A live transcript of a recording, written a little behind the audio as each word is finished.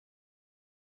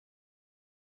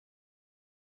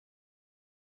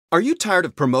Are you tired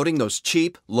of promoting those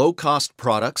cheap, low-cost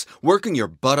products, working your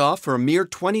butt off for a mere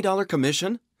 $20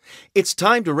 commission? It's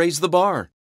time to raise the bar.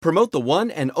 Promote the one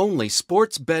and only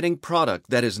sports betting product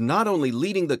that is not only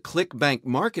leading the Clickbank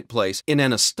marketplace in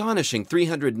an astonishing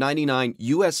 $399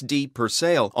 USD per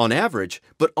sale on average,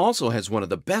 but also has one of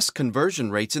the best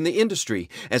conversion rates in the industry,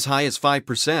 as high as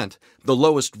 5%, the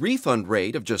lowest refund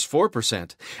rate of just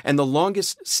 4%, and the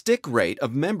longest stick rate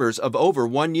of members of over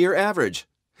 1 year average.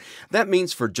 That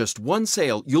means for just one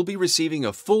sale, you'll be receiving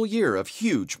a full year of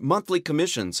huge monthly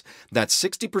commissions. That's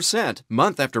 60%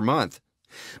 month after month.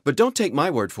 But don't take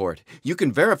my word for it. You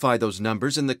can verify those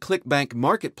numbers in the Clickbank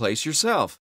marketplace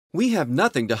yourself. We have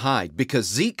nothing to hide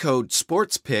because Zcode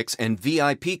Sports Picks and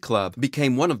VIP Club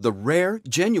became one of the rare,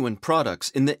 genuine products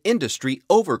in the industry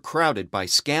overcrowded by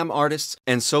scam artists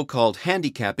and so-called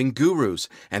handicapping gurus.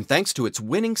 And thanks to its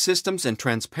winning systems and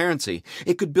transparency,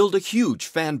 it could build a huge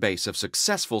fan base of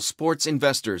successful sports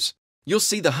investors. You'll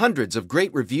see the hundreds of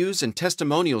great reviews and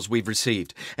testimonials we've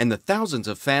received, and the thousands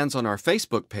of fans on our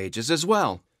Facebook pages as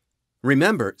well.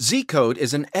 Remember, Zcode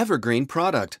is an evergreen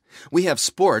product. We have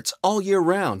sports all year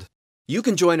round. You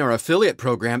can join our affiliate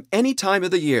program any time of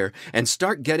the year and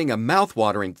start getting a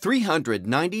mouth-watering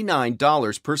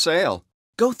 $399 per sale.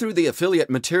 Go through the affiliate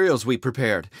materials we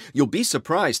prepared. You'll be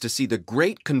surprised to see the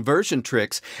great conversion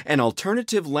tricks and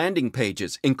alternative landing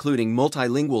pages, including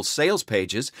multilingual sales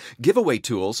pages, giveaway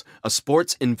tools, a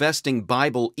sports investing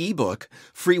Bible ebook,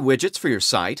 free widgets for your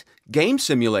site, game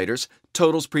simulators,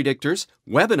 totals predictors,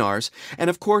 webinars, and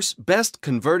of course, best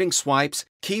converting swipes,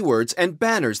 keywords, and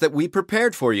banners that we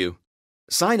prepared for you.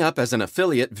 Sign up as an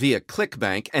affiliate via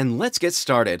Clickbank and let's get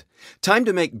started. Time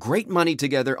to make great money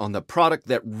together on the product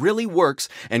that really works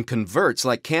and converts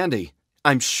like candy.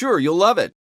 I'm sure you'll love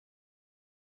it.